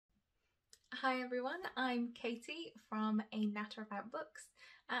Hi everyone, I'm Katie from A Natter About Books,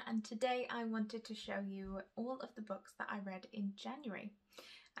 and today I wanted to show you all of the books that I read in January.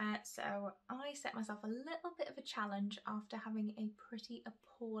 So I set myself a little bit of a challenge after having a pretty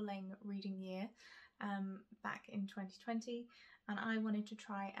appalling reading year back in 2020, and I wanted to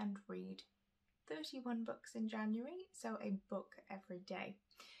try and read 31 books in January, so a book every day.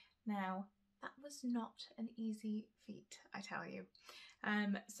 Now, that was not an easy feat, I tell you.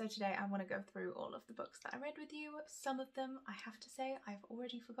 So today I want to go through all of the books that I read with you. Some of them, I have to say, I've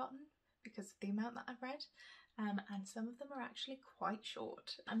already forgotten because of the amount that I've read, and some of them are actually quite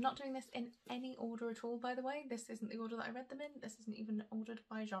short. I'm not doing this in any order at all, by the way. This isn't the order that I read them in. This isn't even ordered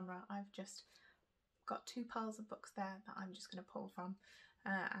by genre. I've just got two piles of books there that I'm just going to pull from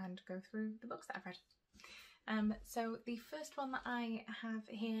and go through the books that I've read. So the first one that I have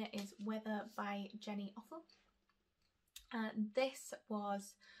here is Weather by Jenny Offel. This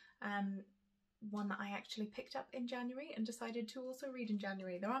was one that I actually picked up in January and decided to also read in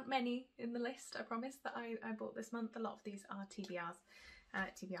January. There aren't many in the list, I promise, that I bought this month. A lot of these are TBRs,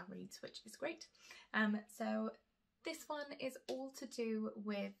 TBR reads, which is great. So this one is all to do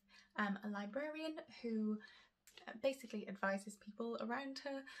with a librarian who basically advises people around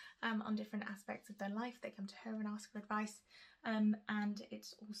her on different aspects of their life. They come to her and ask for advice, and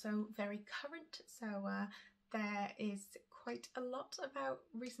it's also very current, so there is quite a lot about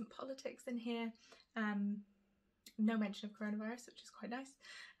recent politics in here. No mention of coronavirus, which is quite nice,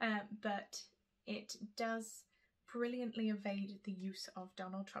 but it does brilliantly evade the use of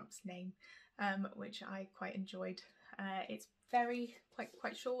Donald Trump's name, which I quite enjoyed. It's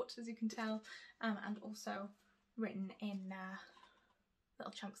quite short, as you can tell, and also written in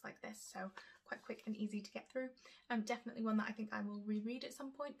little chunks like this, so quite quick and easy to get through. Definitely one that I think I will reread at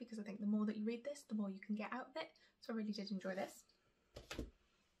some point, because I think the more that you read this, the more you can get out of it, so I really did enjoy this.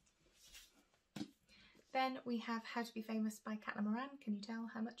 Then we have How to Be Famous by Caitlin Moran. Can you tell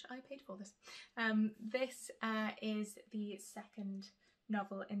how much I paid for this? This is the second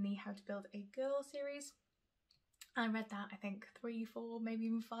novel in the How to Build a Girl series. I read that, I think, 3, 4, maybe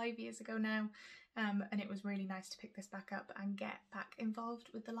even 5 years ago now, and it was really nice to pick this back up and get back involved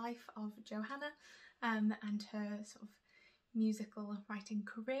with the life of Johanna and her sort of musical writing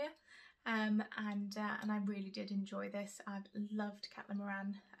career, and I really did enjoy this. I've loved Caitlin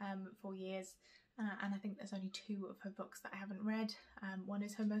Moran for years, and I think there's only 2 of her books that I haven't read. One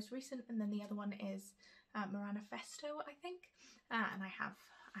is her most recent, and then the other one is Manifesto, I think, and I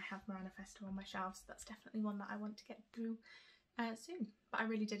have Manifesto on my shelves, so that's definitely one that I want to get through soon. But I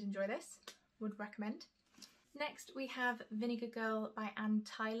really did enjoy this, would recommend. Next we have Vinegar Girl by Anne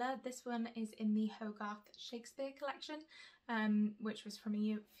Tyler. This one is in the Hogarth Shakespeare collection, which was from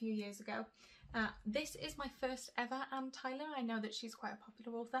a few years ago. This is my first ever Anne Tyler. I know that she's quite a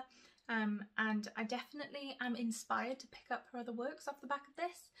popular author, and I definitely am inspired to pick up her other works off the back of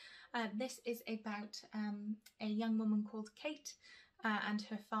this. This is about a young woman called Kate, and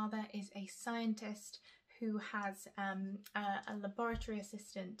her father is a scientist who has a laboratory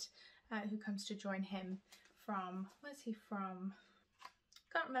assistant who comes to join him from, where's he from?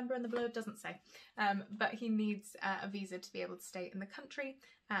 Can't remember, and the blurb doesn't say, but he needs a visa to be able to stay in the country,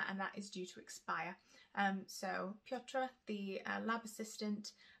 and that is due to expire. So Piotr, the lab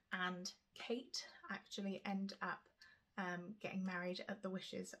assistant, and Kate actually end up getting married at the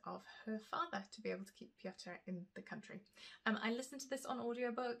wishes of her father to be able to keep Piotr in the country. I listened to this on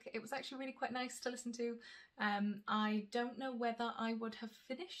audiobook. It was actually really quite nice to listen to. I don't know whether I would have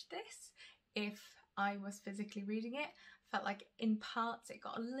finished this if I was physically reading it. I felt like in parts it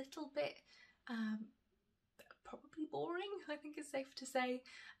got a little bit probably boring, I think is safe to say,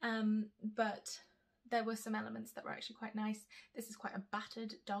 but there were some elements that were actually quite nice. This is quite a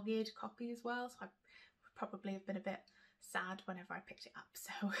battered, dogged copy as well, so I probably have been a bit sad whenever I picked it up,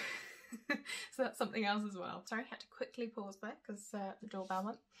 so so that's something else as well. Sorry, I had to quickly pause there because the doorbell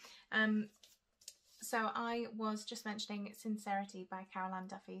went. So I was just mentioning Sincerity by Carol Ann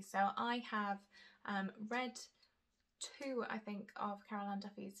Duffy. So I have read 2, I think, of Carol Ann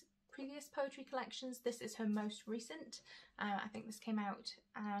Duffy's previous poetry collections. This is her most recent. I think this came out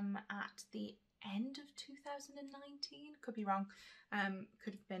at the end of 2019, could be wrong,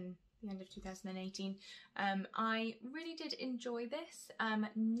 could have been the end of 2018. I really did enjoy this.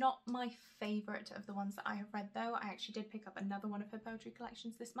 Not my favourite of the ones that I have read though. I actually did pick up another one of her poetry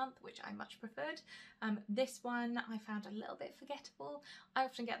collections this month, which I much preferred. This one I found a little bit forgettable. I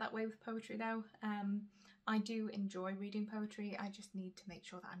often get that way with poetry though. I do enjoy reading poetry, I just need to make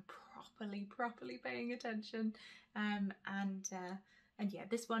sure that I'm properly paying attention. And yeah,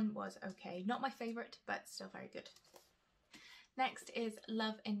 this one was okay. Not my favourite, but still very good. Next is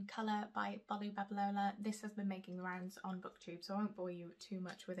Love in Colour by Bolu Babalola. This has been making the rounds on Booktube, so I won't bore you too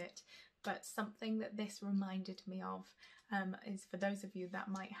much with it, but something that this reminded me of is, for those of you that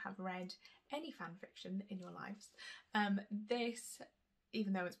might have read any fan fiction in your lives, this,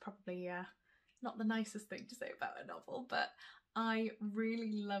 even though it's probably not the nicest thing to say about a novel, but I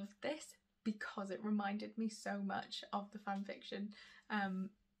really loved this because it reminded me so much of the fan fiction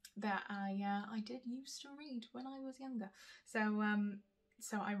that I did used to read when I was younger. So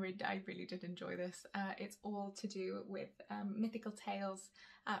I really did enjoy this. It's all to do with mythical tales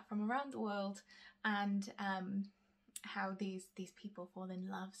from around the world, and how these people fall in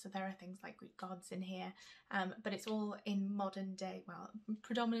love. So there are things like Greek gods in here, but it's all in modern day, well,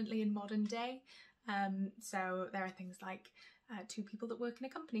 predominantly in modern day. So there are things like two people that work in a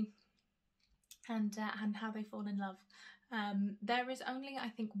company, and how they fall in love. There is only, I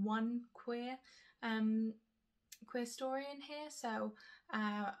think, one queer story in here, so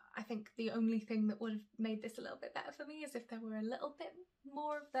I think the only thing that would have made this a little bit better for me is if there were a little bit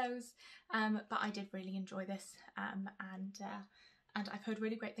more of those, but I did really enjoy this, and I've heard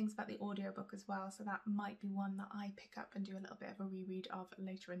really great things about the audiobook as well, so that might be one that I pick up and do a little bit of a reread of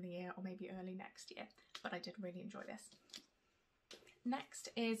later in the year, or maybe early next year, but I did really enjoy this. Next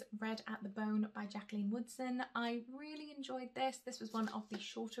is Red at the Bone by Jacqueline Woodson. I really enjoyed this. This was one of the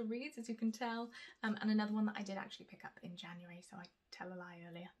shorter reads, as you can tell, and another one that I did actually pick up in January, so I tell a lie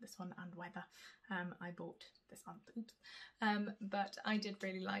earlier. This one and Weather I bought this month, oops. But I did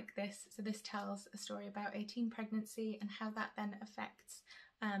really like this. So this tells a story about a teen pregnancy and how that then affects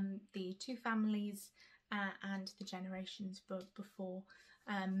the two families and the generations before.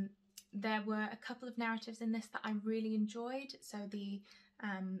 There were a couple of narratives in this that I really enjoyed. So the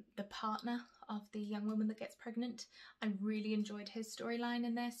partner of the young woman that gets pregnant, I really enjoyed his storyline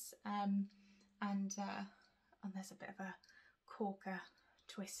in this, and there's a bit of a corker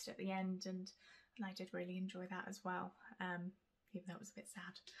twist at the end, and I did really enjoy that as well, even though it was a bit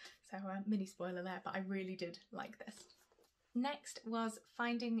sad. So mini spoiler there, but I really did like this. Next was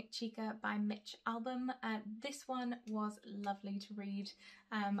Finding Chica by Mitch Albom. This one was lovely to read.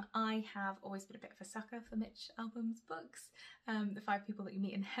 I have always been a bit of a sucker for Mitch Albom's books. The Five People That You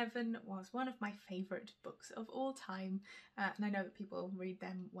Meet in Heaven was one of my favourite books of all time, and I know that people read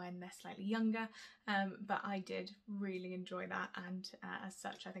them when they're slightly younger, but I did really enjoy that, and as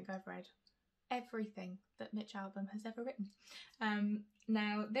such I think I've read everything that Mitch Albom has ever written.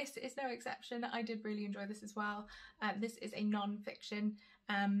 Now this is no exception. I did really enjoy this as well. This is a non-fiction,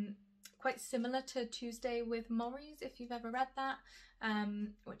 quite similar to Tuesday with Maurice, if you've ever read that,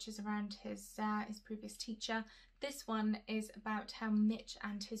 which is around his previous teacher. This one is about how Mitch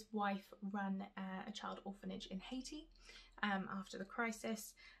and his wife run a child orphanage in Haiti after the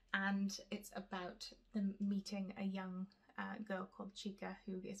crisis, and it's about them meeting a young girl called Chica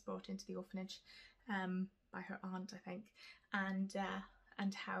who is brought into the orphanage by her aunt, I think, and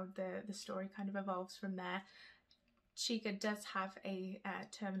how the story kind of evolves from there. Chica does have a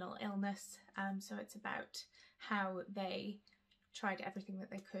terminal illness, so it's about how they tried everything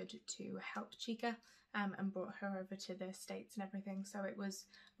that they could to help Chica, and brought her over to the States and everything. So it was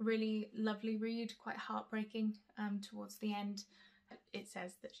a really lovely read, quite heartbreaking towards the end. It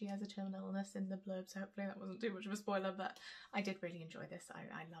says that she has a terminal illness in the blurb, so hopefully that wasn't too much of a spoiler, but I did really enjoy this.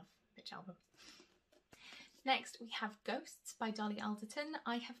 I love Mitch Albom. Next we have Ghosts by Dolly Alderton.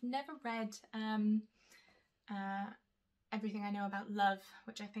 I have never read Everything I Know About Love,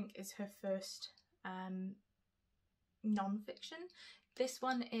 which I think is her first non-fiction. This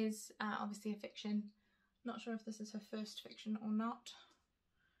one is obviously a fiction. Not sure if this is her first fiction or not,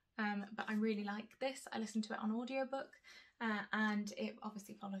 but I really like this. I listened to it on audiobook, and it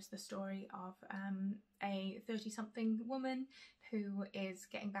obviously follows the story of a 30-something woman who is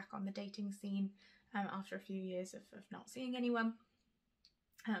getting back on the dating scene after a few years of not seeing anyone.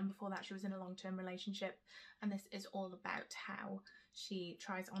 Before that she was in a long-term relationship, and this is all about how she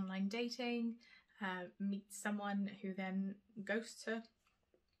tries online dating, meets someone who then ghosts her,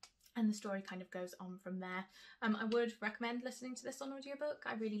 and the story kind of goes on from there. I would recommend listening to this on audiobook.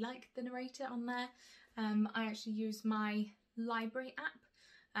 I really like the narrator on there. I actually use my library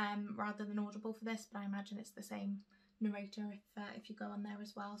app rather than Audible for this, but I imagine it's the same narrator if you go on there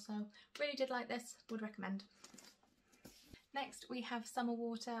as well. So really did like this, would recommend. Next we have Summer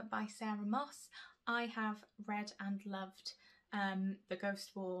Water by Sarah Moss. I have read and loved The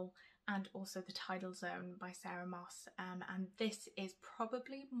Ghost Wall and also The Tidal Zone by Sarah Moss, and this is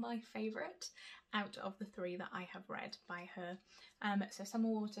probably my favourite out of the three that I have read by her. So Summer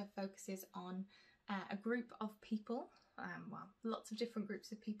Water focuses on a group of people, well, lots of different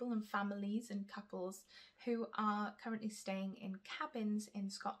groups of people and families and couples who are currently staying in cabins in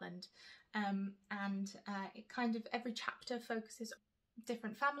Scotland. It kind of, every chapter focuses on a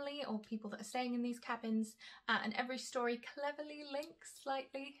different family or people that are staying in these cabins, and every story cleverly links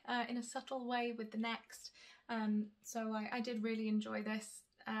slightly in a subtle way with the next. So I did really enjoy this.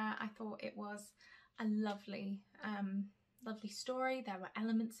 I thought it was a lovely story. There were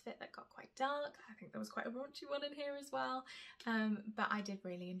elements of it that got quite dark. I think there was quite a raunchy one in here as well. But I did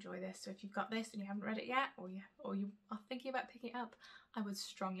really enjoy this. So if you've got this and you haven't read it yet, or you are thinking about picking it up, I would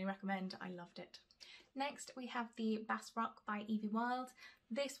strongly recommend. I loved it. Next we have The Bass Rock by Evie Wyld.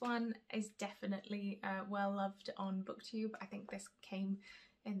 This one is definitely well loved on BookTube. I think this came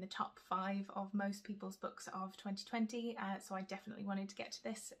in the top 5 of most people's books of 2020, so I definitely wanted to get to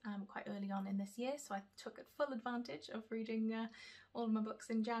this quite early on in this year, so I took full advantage of reading all of my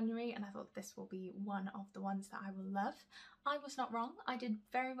books in January, and I thought this will be one of the ones that I will love. I was not wrong. I did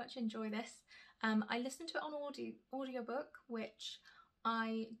very much enjoy this. I listened to it on audiobook, which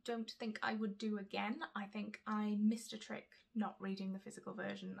I don't think I would do again. I think I missed a trick not reading the physical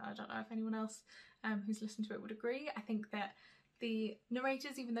version. I don't know if anyone else who's listened to it would agree. I think that the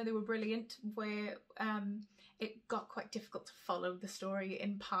narrators, even though they were brilliant, it got quite difficult to follow the story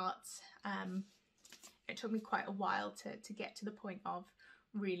in parts. It took me quite a while to get to the point of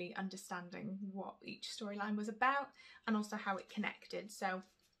really understanding what each storyline was about and also how it connected. So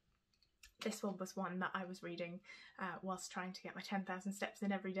this one was one that I was reading whilst trying to get my 10,000 steps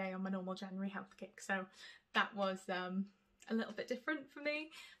in every day on my normal January health kick. So that was a little bit different for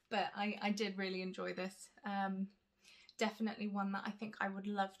me, but I did really enjoy this. Definitely one that I think I would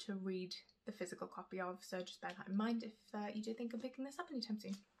love to read the physical copy of, so just bear that in mind if you do think of picking this up anytime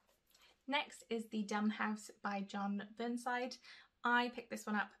soon. Next is The Dumb House by John Burnside. I picked this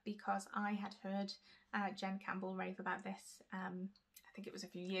one up because I had heard Jen Campbell rave about this. I think it was a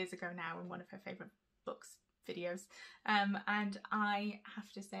few years ago now in one of her favourite books videos, and I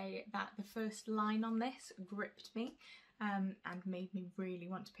have to say that the first line on this gripped me. And made me really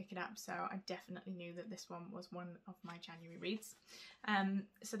want to pick it up, so I definitely knew that this one was one of my January reads.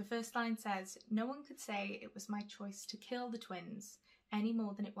 So the first line says, "No one could say it was my choice to kill the twins any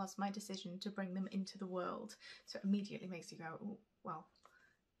more than it was my decision to bring them into the world." So it immediately makes you go, oh, well,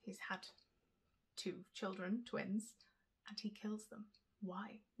 he's had 2 children, twins, and he kills them.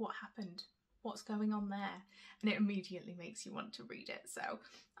 Why? What happened? What's going on there? And it immediately makes you want to read it. So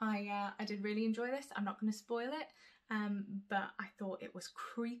I did really enjoy this. I'm not going to spoil it. But I thought it was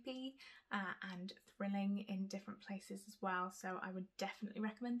creepy and thrilling in different places as well, so I would definitely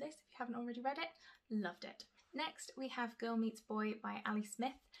recommend this if you haven't already read it. Loved it. Next we have Girl Meets Boy by Ali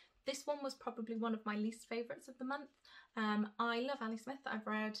Smith. This one was probably one of my least favourites of the month. I love Ali Smith. I've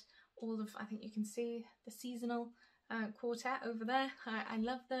read all of, I think you can see the seasonal quartet over there. I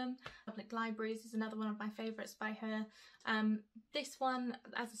love them. Public Libraries is another one of my favourites by her. This one,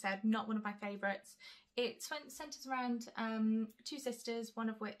 as I said, not one of my favourites. It centres around 2 sisters, one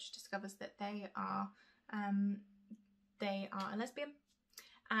of which discovers that they are a lesbian,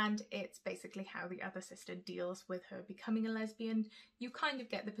 and it's basically how the other sister deals with her becoming a lesbian. You kind of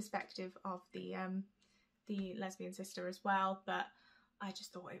get the perspective of the lesbian sister as well, but I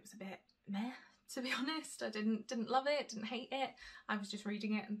just thought it was a bit meh, to be honest. I didn't love it, didn't hate it. I was just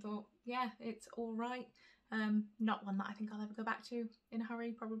reading it and thought, yeah, it's all right. Not one that I think I'll ever go back to in a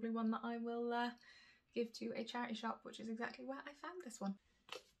hurry. Probably one that I will give to a charity shop, which is exactly where I found this one.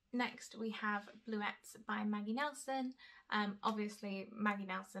 Next we have Bluets by Maggie Nelson. Obviously Maggie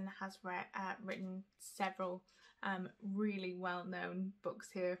Nelson has written several really well-known books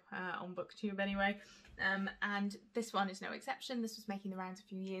here on BookTube anyway, and this one is no exception. This was making the rounds a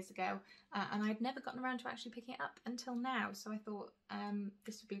few years ago, and I'd never gotten around to actually picking it up until now, so I thought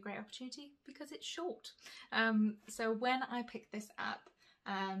this would be a great opportunity because it's short. So when I picked this up,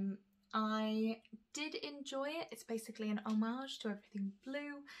 I did enjoy it. It's basically an homage to Everything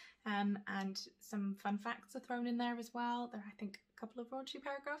Blue, and some fun facts are thrown in there as well. There are, I think, a couple of raunchy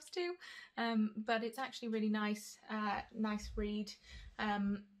paragraphs too, but it's actually really nice, nice read,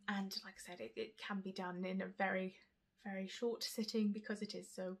 and like I said, it can be done in a very, very short sitting because it is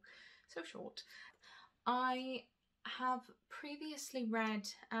so short. I have previously read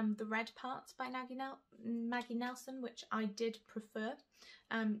The Red Parts by Maggie Nelson, which I did prefer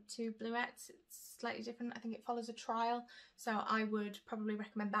to Bluets. It's slightly different. I think it follows a trial, so I would probably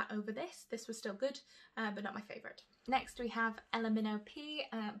recommend that over this. This was still good, but not my favourite. Next we have Elamino P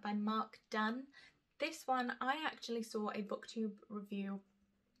by Mark Dunn. This one I actually saw a BookTube review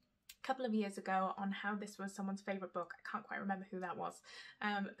couple of years ago on how this was someone's favourite book. I can't quite remember who that was,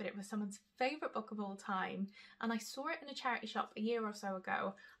 but it was someone's favourite book of all time, and I saw it in a charity shop a year or so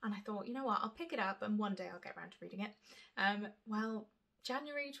ago, and I thought, you know what, I'll pick it up and one day I'll get around to reading it. Well,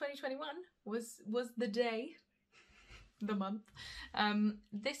 January 2021 was the day, the month.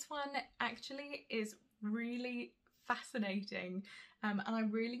 This one actually is really fascinating, and I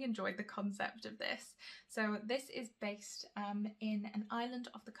really enjoyed the concept of this. So this is based in an island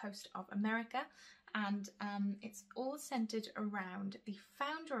off the coast of America, and it's all centered around the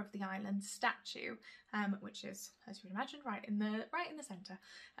founder of the island statue, which is, as you would imagine, right in the center,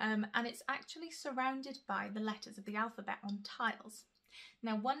 and it's actually surrounded by the letters of the alphabet on tiles.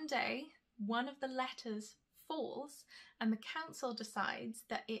 Now, one day one of the letters falls and the council decides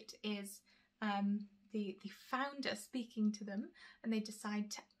that it is the founder speaking to them, and they decide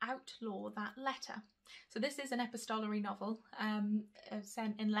to outlaw that letter. So this is an epistolary novel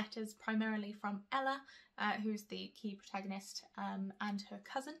sent in letters primarily from Ella, who's the key protagonist, and her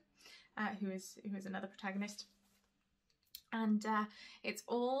cousin, who is another protagonist. And it's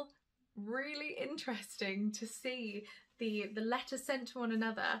all really interesting to see the letters sent to one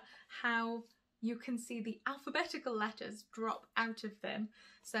another, how you can see the alphabetical letters drop out of them.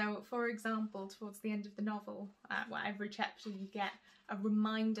 So, for example, towards the end of the novel, well, every chapter you get a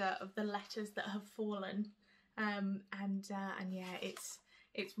reminder of the letters that have fallen, and yeah, it's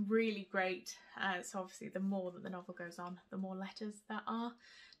really great. So obviously, the more that the novel goes on, the more letters that are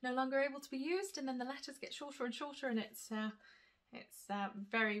no longer able to be used, and then the letters get shorter and shorter, and it's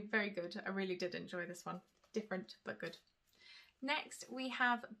very, very good. I really did enjoy this one. Different but good. Next we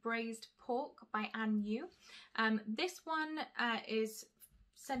have Braised Pork by Anne Yu. This one is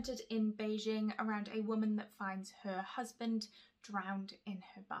centred in Beijing around a woman that finds her husband drowned in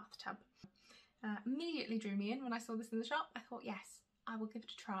her bathtub. Immediately drew me in when I saw this in the shop. I thought, yes, I will give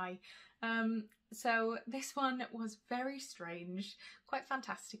it a try. So this one was very strange, quite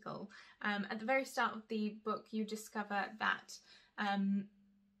fantastical. At the very start of the book you discover that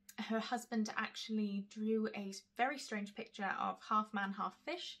her husband actually drew a very strange picture of half man, half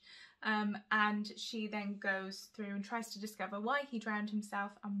fish, and she then goes through and tries to discover why he drowned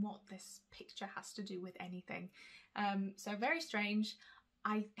himself and what this picture has to do with anything. So very strange.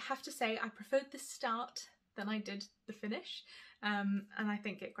 I have to say I preferred the start than I did the finish, and I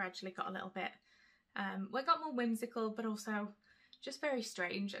think it gradually got a little bit, well, it got more whimsical, but also just very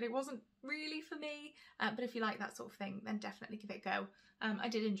strange, and it wasn't really for me, but if you like that sort of thing, then definitely give it a go. I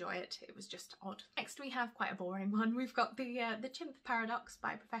did enjoy it, it was just odd. Next we have quite a boring one. We've got the Chimp Paradox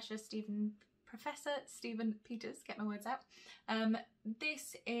by Professor Stephen Peters, get my words out.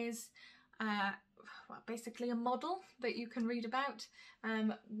 This is well, basically a model that you can read about,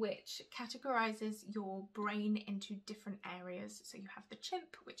 which categorises your brain into different areas. So you have the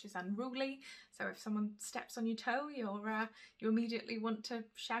chimp, which is unruly, so if someone steps on your toe, you immediately want to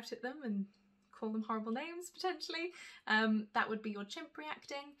shout at them and call them horrible names, potentially. That would be your chimp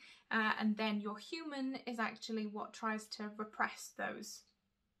reacting, and then your human is actually what tries to repress those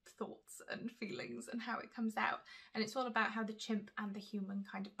thoughts and feelings and how it comes out, and it's all about how the chimp and the human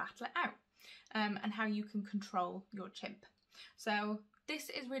kind of battle it out, and how you can control your chimp. So this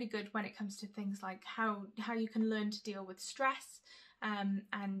is really good when it comes to things like how you can learn to deal with stress, and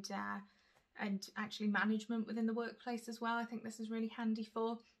actually management within the workplace as well. I think this is really handy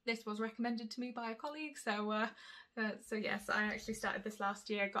for. This was recommended to me by a colleague, so yes, I actually started this last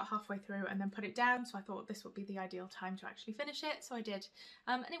year, got halfway through and then put it down, so I thought this would be the ideal time to actually finish it, so I did,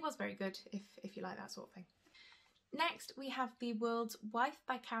 and it was very good if you like that sort of thing. Next we have The World's Wife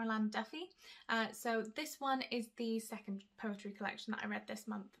by Carol Ann Duffy. So this one is the second poetry collection that I read this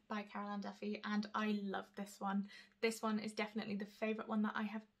month by Carol Ann Duffy, and I love this one. This one is definitely the favourite one that I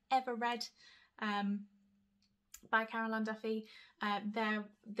have ever read by Carol Ann Duffy.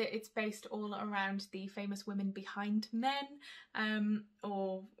 It's based all around the famous women behind men,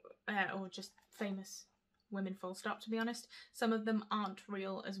 or just famous women full stop, to be honest. Some of them aren't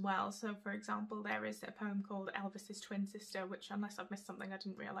real as well. So for example, there is a poem called Elvis's Twin Sister, which, unless I've missed something, I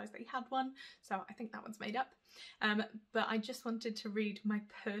didn't realise that he had one, so I think that one's made up. But I just wanted to read my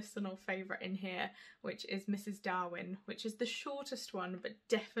personal favourite in here, which is Mrs. Darwin, which is the shortest one but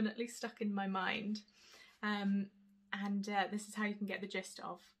definitely stuck in my mind. This is how you can get the gist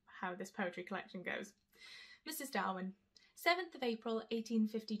of how this poetry collection goes. Mrs. Darwin, 7th of April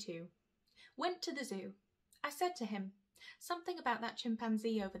 1852. Went to the zoo. I said to him, "Something about that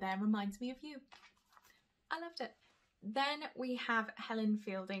chimpanzee over there reminds me of you." I loved it. Then we have Helen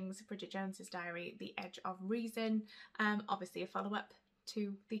Fielding's Bridget Jones's Diary, The Edge of Reason, obviously a follow-up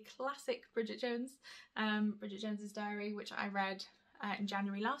to the classic Bridget Jones's Diary, which I read in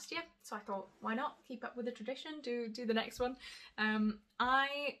January last year, so I thought, why not keep up with the tradition, do the next one.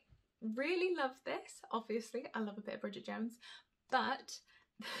 I really love this. Obviously I love a bit of Bridget Jones, but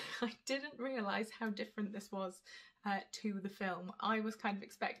I didn't realise how different this was to the film. I was kind of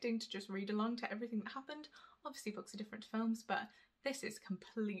expecting to just read along to everything that happened. Obviously books are different to films, but this is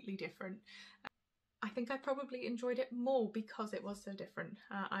completely different. I think I probably enjoyed it more because it was so different.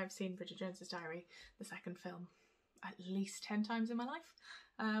 I've seen Bridget Jones's Diary, the second film, at least 10 times in my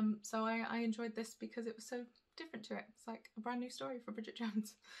life. So I enjoyed this because it was so different to it. It's like a brand new story for Bridget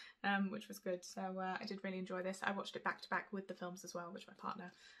Jones, which was good. So I did really enjoy this. I watched it back to back with the films as well, which my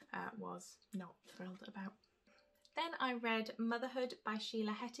partner was not thrilled about. Then I read Motherhood by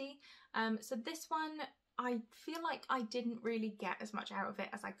Sheila Heti. So this one, I feel like I didn't really get as much out of it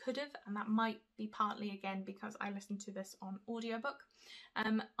as I could have, and that might be partly again because I listened to this on audiobook.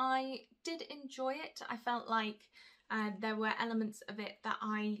 I did enjoy it. I felt like there were elements of it that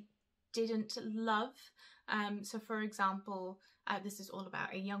I didn't love. So for example, this is all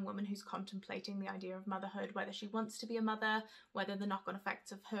about a young woman who's contemplating the idea of motherhood, whether she wants to be a mother, whether the knock-on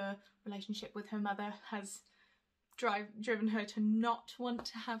effects of her relationship with her mother has driven her to not want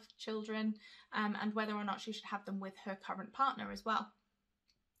to have children, and whether or not she should have them with her current partner as well.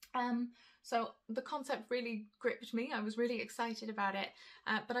 So the concept really gripped me. I was really excited about it,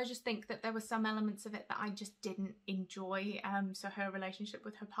 but I just think that there were some elements of it that I just didn't enjoy. So her relationship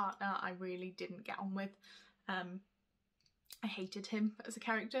with her partner I really didn't get on with. I hated him as a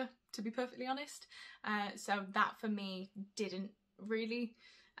character, to be perfectly honest. So that for me didn't really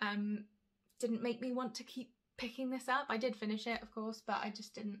didn't make me want to keep picking this up. I did finish it, of course, but I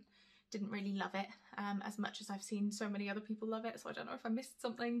just didn't really love it as much as I've seen so many other people love it, so I don't know if I missed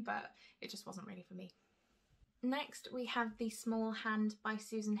something, but it just wasn't really for me. Next we have The Small Hand by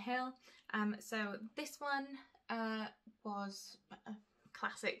Susan Hill. So this one was a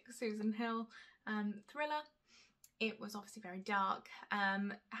classic Susan Hill thriller. It was obviously very dark,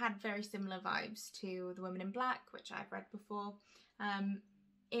 had very similar vibes to The Woman in Black, which I've read before.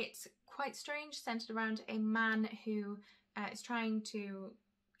 It's quite strange, centred around a man who is trying to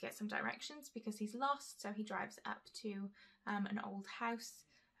get some directions because he's lost, so he drives up to an old house,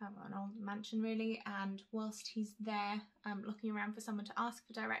 an old mansion really, and whilst he's there looking around for someone to ask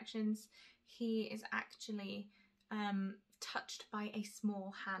for directions, he is actually touched by a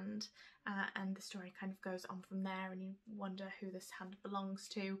small hand, and the story kind of goes on from there, and you wonder who this hand belongs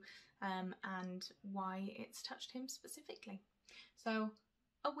to and why it's touched him specifically. So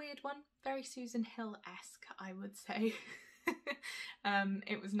a weird one, very Susan Hill-esque, I would say.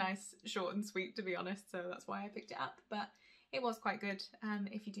 It was nice, short and sweet, to be honest, so that's why I picked it up, but it was quite good.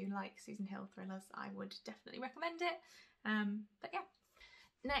 If you do like Susan Hill thrillers, I would definitely recommend it. But yeah.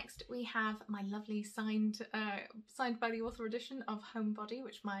 Next we have my lovely signed by the author edition of Homebody,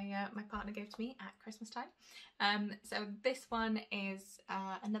 which my partner gave to me at Christmas time. So this one is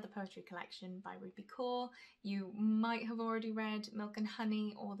another poetry collection by Ruby Kaur. You might have already read Milk and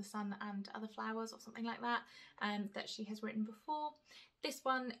Honey or The Sun and Other Flowers or something like that, that she has written before. This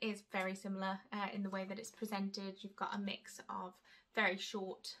one is very similar in the way that it's presented. You've got a mix of very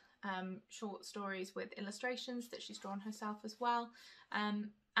short stories with illustrations that she's drawn herself as well.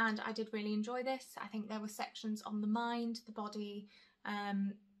 And I did really enjoy this. I think there were sections on the mind, the body,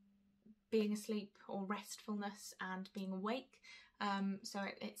 being asleep or restfulness, and being awake. So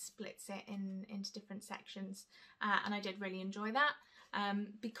it splits it into different sections, and I did really enjoy that.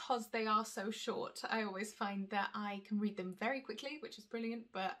 Because they are so short, I always find that I can read them very quickly, which is brilliant,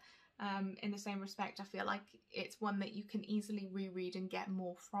 but in the same respect, I feel like it's one that you can easily reread and get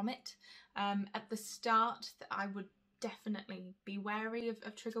more from it. At the start, I would definitely be wary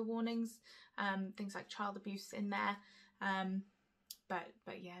of trigger warnings, things like child abuse in there,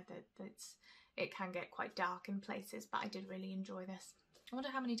 but yeah, it can get quite dark in places, but I did really enjoy this. I wonder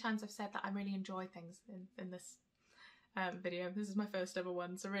how many times I've said that I really enjoy things in this video. This is my first ever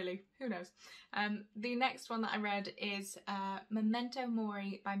one, so really, who knows. The next one that I read is Memento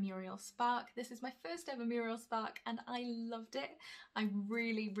Mori by Muriel Spark. This is my first ever Muriel Spark and I loved it. I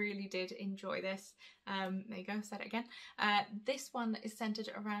really did enjoy this. There you go, said it again. This one is centred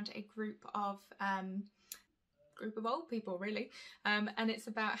around a group of old people really, and it's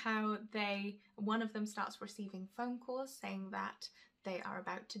about how one of them starts receiving phone calls saying that they are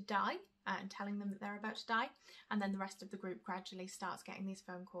about to die, and telling them that they're about to die, and then the rest of the group gradually starts getting these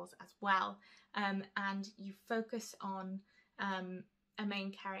phone calls as well, and you focus on a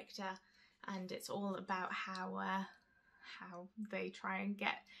main character, and it's all about how they try and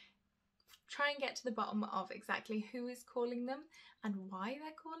get try and get to the bottom of exactly who is calling them and why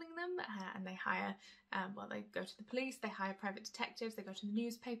they're calling them, and they hire, well, they go to the police, they hire private detectives, they go to the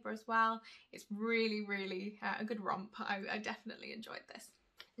newspaper as well. It's really, really a good romp. I definitely enjoyed this.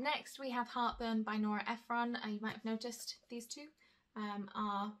 Next we have Heartburn by Nora Ephron. You might have noticed these two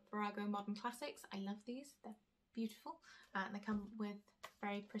are Virago Modern Classics. I love these, they're beautiful, and they come with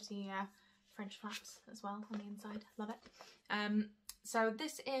very pretty French flaps as well on the inside. Love it. So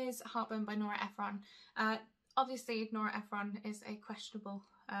this is Heartburn by Nora Ephron. Obviously Nora Ephron is a questionable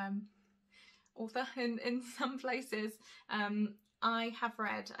author in some places. I have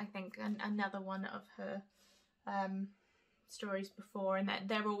read, I think, another one of her stories before, and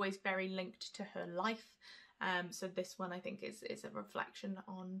they're always very linked to her life. So this one I think is a reflection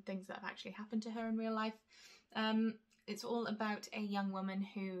on things that have actually happened to her in real life. It's all about a young woman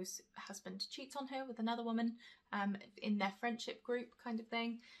whose husband cheats on her with another woman in their friendship group kind of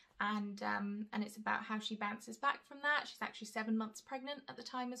thing, and it's about how she bounces back from that. She's actually 7 months pregnant at the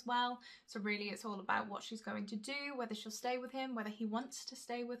time as well, so really it's all about what she's going to do, whether she'll stay with him, whether he wants to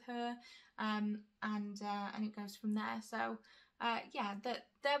stay with her, and it goes from there. So yeah,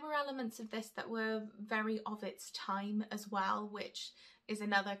 there were elements of this that were very of its time as well, which is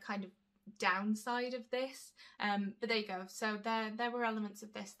another kind of downside of this, but there you go. So there were elements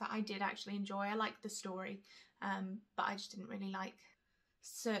of this that I did actually enjoy. I liked the story, but I just didn't really like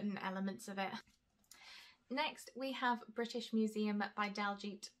certain elements of it. Next we have British Museum by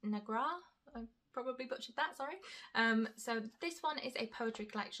Daljit Nagra. I probably butchered that, sorry. So this one is a poetry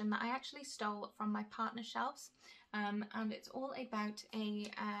collection that I actually stole from my partner's shelves, and it's all about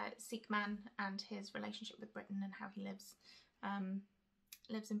a Sikh man and his relationship with Britain and how he lives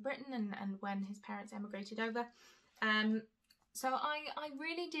in Britain and when his parents emigrated over. So I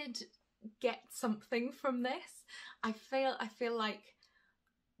really did get something from this. I feel like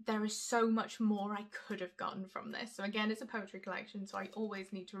there is so much more I could have gotten from this. So again, it's a poetry collection, so I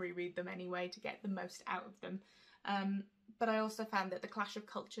always need to reread them anyway to get the most out of them. But I also found that the clash of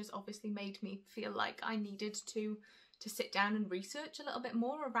cultures obviously made me feel like I needed to sit down and research a little bit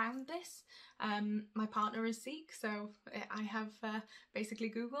more around this. My partner is Sikh, so I have basically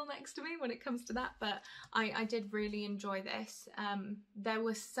Google next to me when it comes to that, but I did really enjoy this. There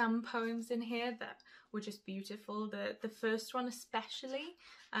were some poems in here that were just beautiful. The first one especially,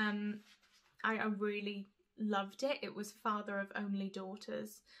 I really loved it. It was Father of Only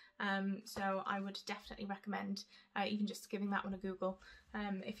Daughters, so I would definitely recommend even just giving that one a Google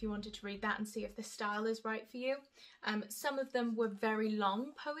if you wanted to read that and see if the style is right for you. Some of them were very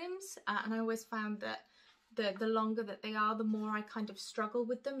long poems, and I always found that the longer that they are, the more I kind of struggle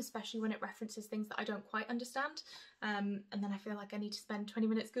with them, especially when it references things that I don't quite understand, and then I feel like I need to spend 20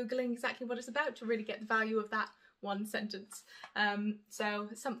 minutes Googling exactly what it's about to really get the value of that one sentence. So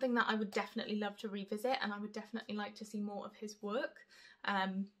something that I would definitely love to revisit, and I would definitely like to see more of his work,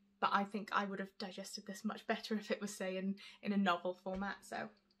 but I think I would have digested this much better if it was, say, in a novel format. So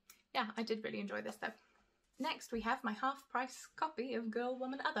yeah, I did really enjoy this though. Next we have my half-price copy of Girl,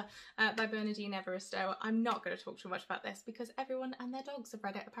 Woman, Other by Bernardine Evaristo. I'm not going to talk too much about this because everyone and their dogs have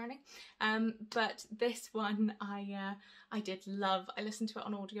read it apparently, but this one I did love. I listened to it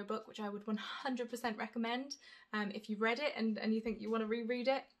on audiobook, which I would 100% recommend. If you've read it and you think you want to reread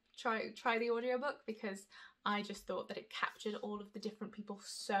it, try the audiobook, because I just thought that it captured all of the different people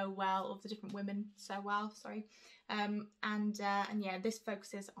so well, all of the different women so well, sorry. And yeah, this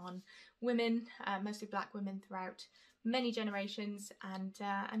focuses on women, mostly black women throughout many generations, and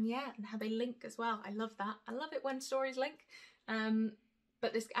yeah, and how they link as well. I love that. I love it when stories link.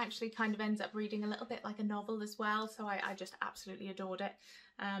 But this actually kind of ends up reading a little bit like a novel as well, so I just absolutely adored it.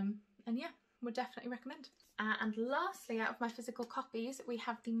 And yeah, would definitely recommend. And lastly, out of my physical copies, we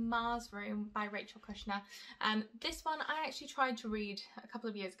have The Mars Room by Rachel Kushner. This one I actually tried to read a couple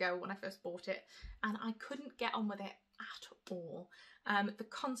of years ago when I first bought it, and I couldn't get on with it at all. The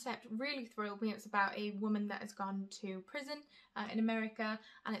concept really thrilled me. It's about a woman that has gone to prison in America,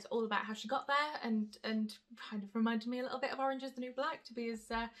 and it's all about how she got there, and kind of reminded me a little bit of Orange is the New Black, to be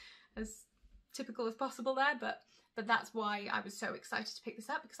as typical as possible there, but that's why I was so excited to pick this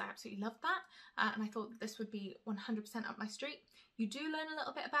up, because I absolutely loved that, and I thought that this would be 100% up my street. You do learn a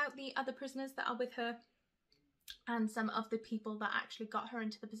little bit about the other prisoners that are with her, and some of the people that actually got her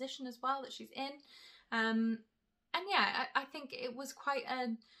into the position as well that she's in. And yeah, I think it was quite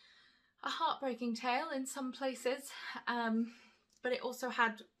a heartbreaking tale in some places, but it also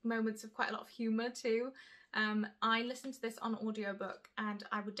had moments of quite a lot of humour too. I listened to this on audiobook, and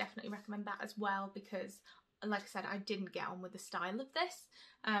I would definitely recommend that as well, because like I said, I didn't get on with the style of this,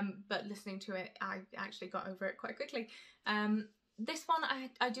 but listening to it, I actually got over it quite quickly. This one,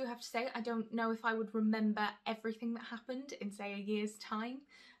 I do have to say, I don't know if I would remember everything that happened in, say, a year's time,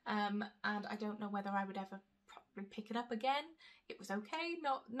 and I don't know whether I would ever probably pick it up again. It was okay,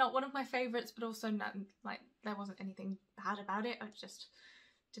 not one of my favourites, but also not, like, there wasn't anything bad about it. It just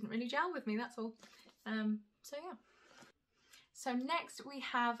didn't really gel with me, that's all. So yeah. So next we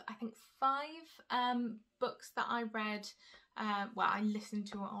have, I think, 5 books that I read, well, I listened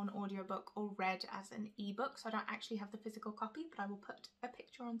to on audiobook or read as an ebook, so I don't actually have the physical copy, but I will put a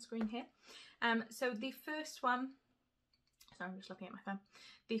picture on screen here. So the first one, sorry, I'm just looking at my phone.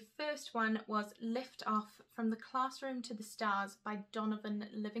 The first one was Lift Off From the Classroom to the Stars by Donovan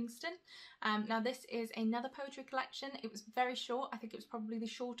Livingston. Now this is another poetry collection. It was very short. I think it was probably the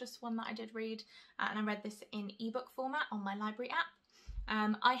shortest one that I did read, and I read this in ebook format on my library app.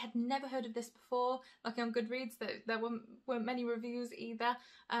 I had never heard of this before. Looking on Goodreads, there weren't many reviews either,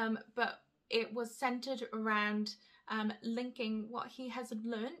 but it was centred around linking what he has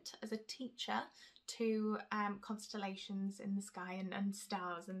learnt as a teacher to constellations in the sky and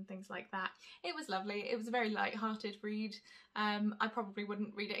stars and things like that. It was lovely. It was a very light-hearted read. I probably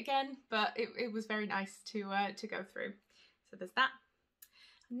wouldn't read it again, but it was very nice to go through. So there's that.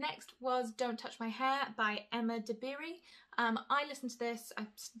 Next was Don't Touch My Hair by Emma Dabiri. I listened to this, I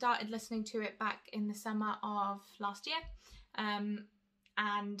started listening to it back in the summer of last year,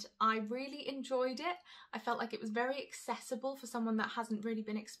 and I really enjoyed it. I felt like it was very accessible for someone that hasn't really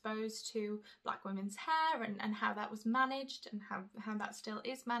been exposed to black women's hair and how that was managed and how that still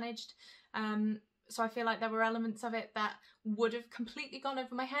is managed. So I feel like there were elements of it that would have completely gone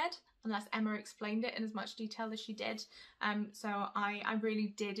over my head unless Emma explained it in as much detail as she did. So I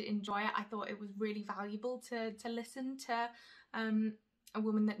really did enjoy it. I thought it was really valuable to listen to a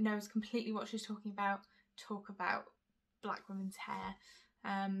woman that knows completely what she's talking about talk about black women's hair.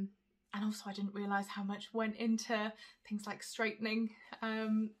 And also I didn't realise how much went into things like straightening,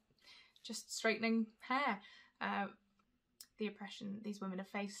 just straightening hair. The oppression these women have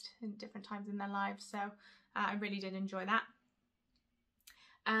faced in different times in their lives, so I really did enjoy that.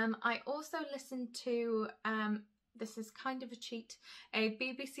 I also listened to, this is kind of a cheat, a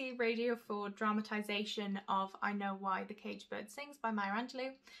BBC Radio 4 dramatisation of I Know Why the Caged Bird Sings by Maya Angelou.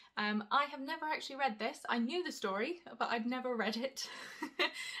 I have never actually read this. I knew the story, but I'd never read it.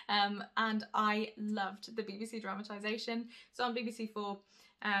 And I loved the BBC dramatisation. It's on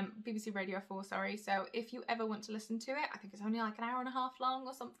BBC Radio 4, sorry. So if you ever want to listen to it, I think it's only like an hour and a half long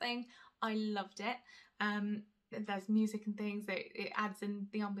or something. I loved it. There's music and things, it adds in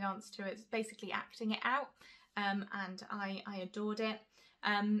the ambiance to it. It's basically acting it out, and I adored it.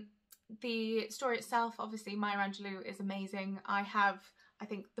 The story itself, obviously Maya Angelou is amazing. I have, I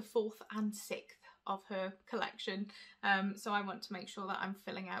think, the 4th and 6th of her collection, so I want to make sure that I'm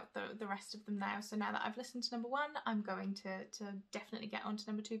filling out the rest of them now. So now that I've listened to number 1, I'm going to definitely get on to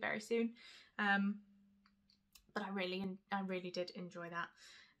number 2 very soon. But I really did enjoy that.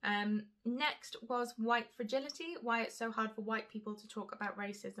 Next was White Fragility, Why It's So Hard for White People to Talk About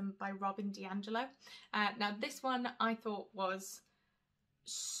Racism by Robin DiAngelo. Now this one I thought was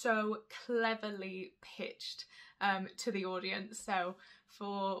so cleverly pitched to the audience. So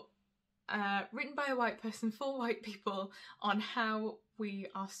for written by a white person for white people on how we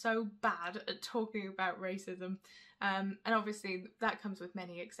are so bad at talking about racism, and obviously that comes with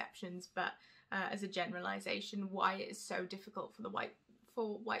many exceptions, but as a generalisation, why it is so difficult for white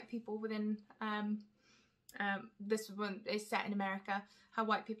people within this one is set in America, how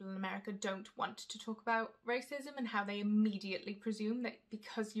white people in America don't want to talk about racism and how they immediately presume that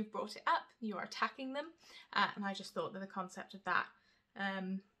because you've brought it up you are attacking them, and I just thought that the concept of that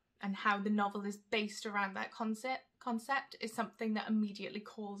and how the novel is based around that concept is something that immediately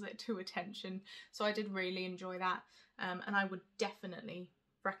calls it to attention. So I did really enjoy that, and I would definitely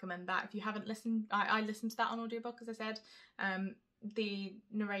recommend that if you haven't listened. I listened to that on audiobook, as I said. The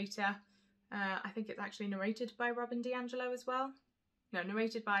narrator, I think it's actually narrated by Robin DiAngelo as well. No,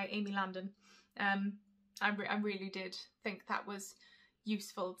 narrated by Amy Landon. I really did think that was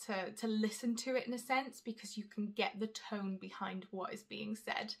useful to listen to it in a sense, because you can get the tone behind what is being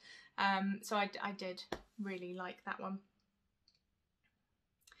said. So I did really like that one.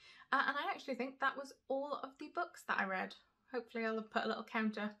 And I actually think that was all of the books that I read. Hopefully I'll have put a little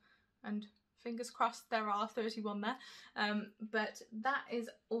counter, and fingers crossed there are 31 there. But that is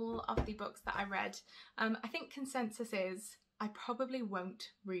all of the books that I read. I think consensus is I probably won't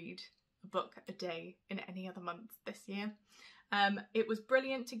read a book a day in any other month this year. It was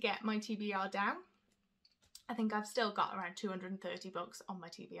brilliant to get my TBR down. I think I've still got around 230 books on my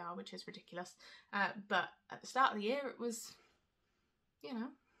TBR, which is ridiculous. But at the start of the year it was, you know,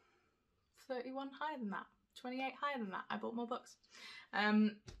 31 higher than that. 28 higher than that. I bought more books.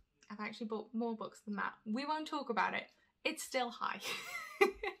 I've actually bought more books than that. We won't talk about it. It's still high.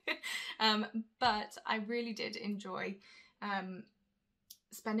 But I really did enjoy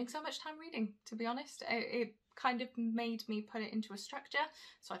spending so much time reading, to be honest. It kind of made me put it into a structure.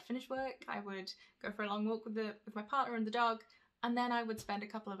 So I'd finish work, I would go for a long walk with my partner and the dog, and then I would spend a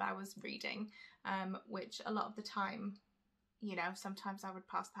couple of hours reading, which a lot of the time, you know, sometimes I would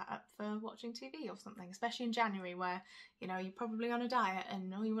pass that up for watching TV or something, especially in January where, you know, you're probably on a diet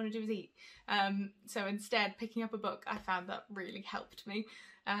and all you want to do is eat. So instead, picking up a book, I found that really helped me.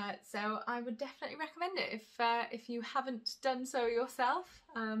 So I would definitely recommend it if you haven't done so yourself,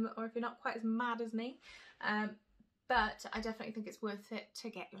 or if you're not quite as mad as me. But I definitely think it's worth it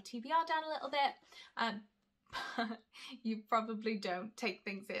to get your TBR down a little bit. But you probably don't take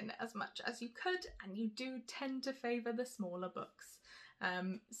things in as much as you could, and you do tend to favour the smaller books.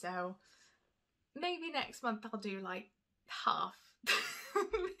 So maybe next month I'll do like half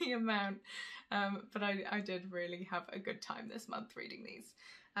the amount, but I did really have a good time this month reading these.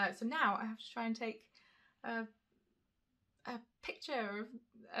 So now I have to try and take a picture,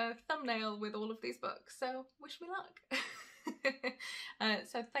 a thumbnail with all of these books, so wish me luck.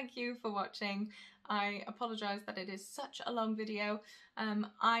 So thank you for watching. I apologise that it is such a long video.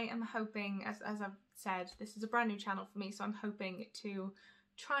 I am hoping, as I've said, this is a brand new channel for me, so I'm hoping to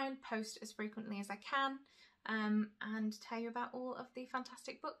try and post as frequently as I can, and tell you about all of the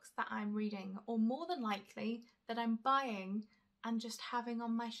fantastic books that I'm reading, or more than likely that I'm buying and just having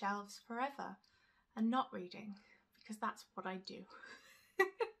on my shelves forever and not reading, because that's what I do.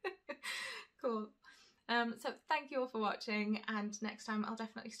 Cool. So thank you all for watching, and next time I'll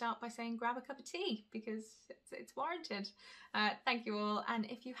definitely start by saying grab a cup of tea, because it's warranted. Thank you all, and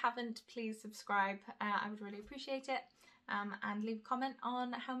if you haven't, please subscribe. I would really appreciate it, and leave a comment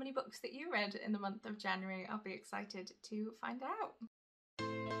on how many books that you read in the month of January. I'll be excited to find out.